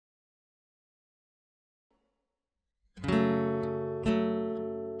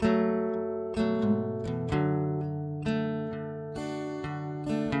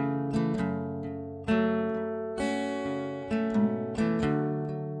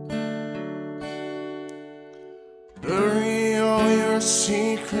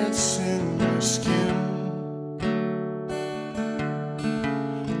secrets in my skin.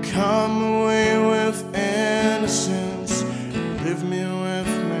 Come away with innocence, leave me with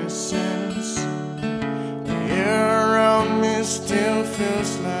my sins. The air around me still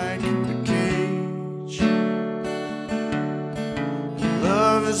feels like a cage.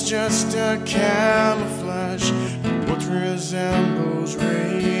 Love is just a camouflage, what resembles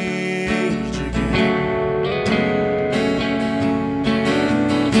rage again.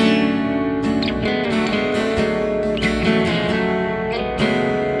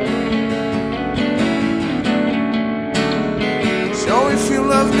 So if you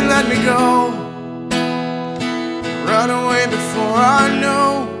love me, let me go. Run away before I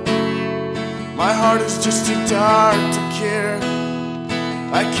know. My heart is just too dark to care.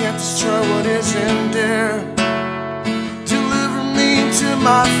 I can't destroy what isn't there. Deliver me to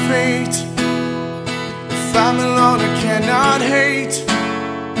my fate. If I'm alone, I cannot hate.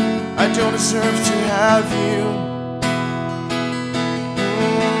 I don't deserve to have you.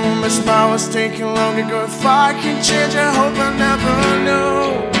 My smile was taken long ago. If I can change, I hope I never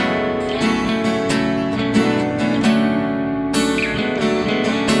know.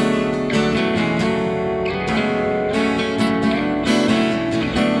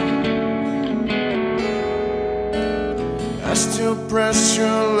 I still press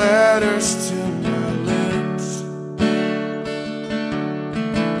your letters to my lips,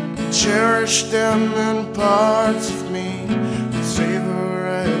 cherish them in parts of me, savor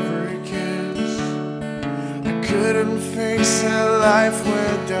every kiss. I couldn't face a life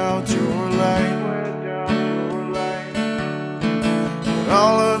without your light. But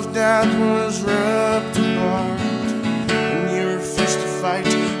all of that was ripped apart, and you refused to fight.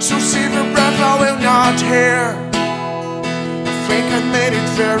 So save your breath, I will not hear. I think I made it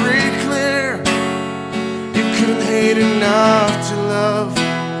very clear. You couldn't hate enough to love.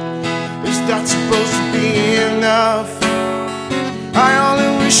 Is that supposed to be enough? I only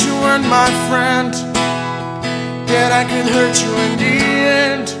wish you weren't my friend, that I could hurt you in the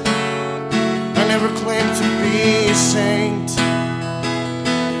end. I never claimed to be a saint.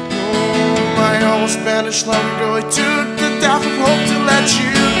 I almost vanished long ago. It took the death of hope to let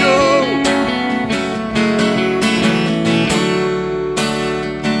you go.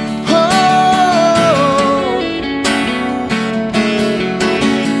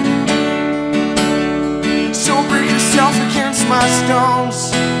 My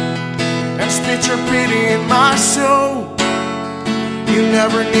stones and spit your pity in my soul. You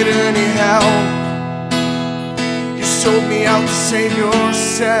never needed any help. You sold me out to save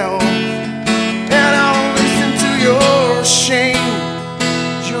yourself, and I won't listen to your shame.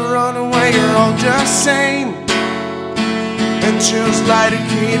 You run away, you're all the same, and just lie to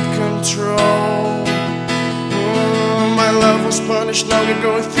keep control. My love was punished long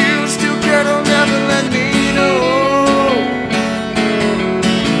ago. If you still care, don't never let me know.